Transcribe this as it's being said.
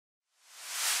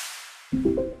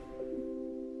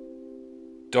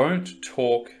Don't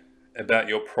talk about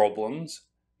your problems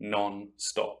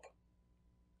non-stop.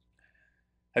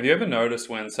 Have you ever noticed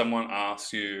when someone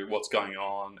asks you what's going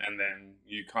on and then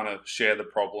you kind of share the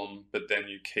problem, but then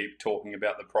you keep talking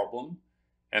about the problem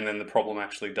and then the problem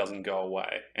actually doesn't go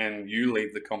away and you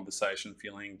leave the conversation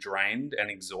feeling drained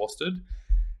and exhausted,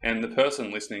 and the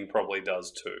person listening probably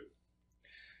does too.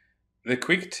 The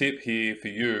quick tip here for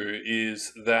you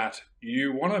is that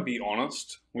you want to be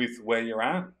honest with where you're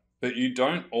at, but you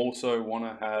don't also want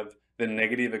to have the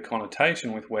negative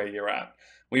connotation with where you're at.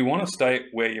 We want to state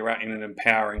where you're at in an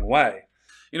empowering way.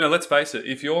 Let's face it,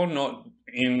 if you're not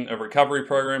in a recovery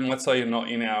program, let's say you're not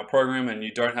in our program and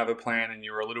you don't have a plan and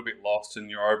you're a little bit lost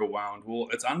and you're overwhelmed, well,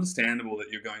 it's understandable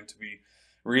that you're going to be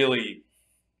really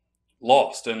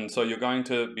lost. And so you're going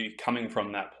to be coming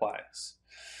from that place.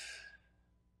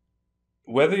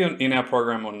 Whether you're in our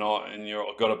program or not and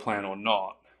you've got a plan or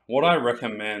not, what I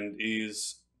recommend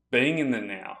is being in the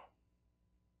now.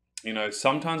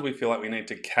 Sometimes we feel like we need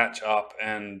to catch up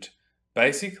and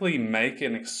basically make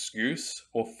an excuse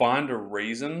or find a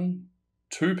reason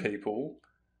to people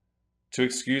to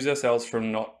excuse ourselves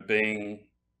from not being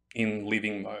in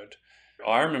living mode.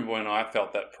 I remember when I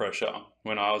felt that pressure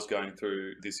when I was going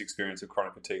through this experience of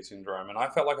chronic fatigue syndrome, and I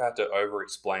felt like I had to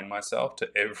over-explain myself to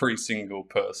every single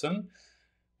person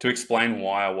to explain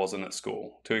why I wasn't at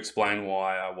school, to explain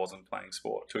why I wasn't playing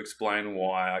sport, to explain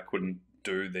why I couldn't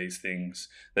do these things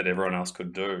that everyone else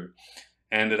could do.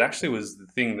 And it actually was the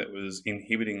thing that was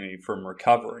inhibiting me from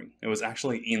recovering. It was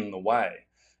actually in the way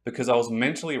because I was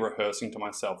mentally rehearsing to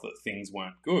myself that things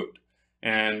weren't good.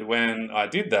 And when I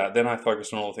did that, then I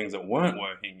focused on all the things that weren't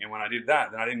working. And when I did that,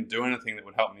 then I didn't do anything that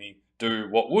would help me do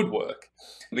what would work.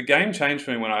 The game changed for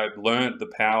me when I learned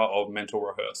the power of mental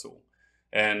rehearsal.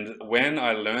 And when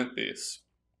I learned this,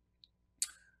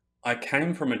 I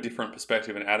came from a different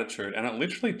perspective and attitude, and it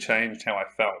literally changed how I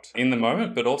felt in the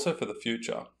moment, but also for the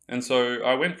future. And so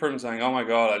I went from saying, oh my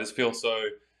God, I just feel so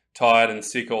tired and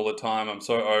sick all the time. I'm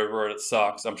so over it. It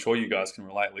sucks. I'm sure you guys can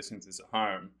relate listening to this at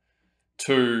home.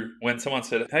 To when someone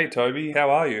said, hey, Toby, how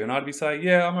are you? And I'd be saying,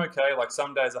 yeah, I'm okay. Like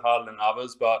some days are harder than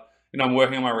others, but I'm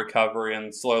working on my recovery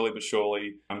and slowly but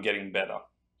surely I'm getting better.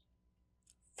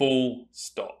 Full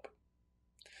stop.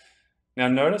 Now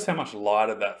notice how much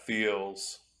lighter that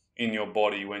feels in your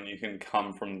body when you can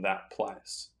come from that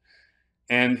place.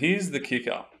 And here's the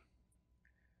kicker.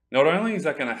 Not only is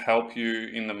that going to help you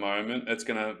in the moment, it's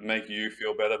going to make you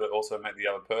feel better, but also make the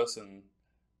other person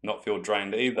not feel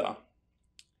drained either.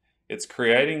 It's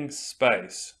creating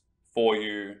space for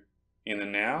you in the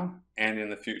now and in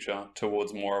the future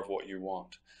towards more of what you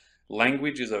want.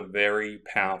 Language is a very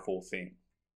powerful thing.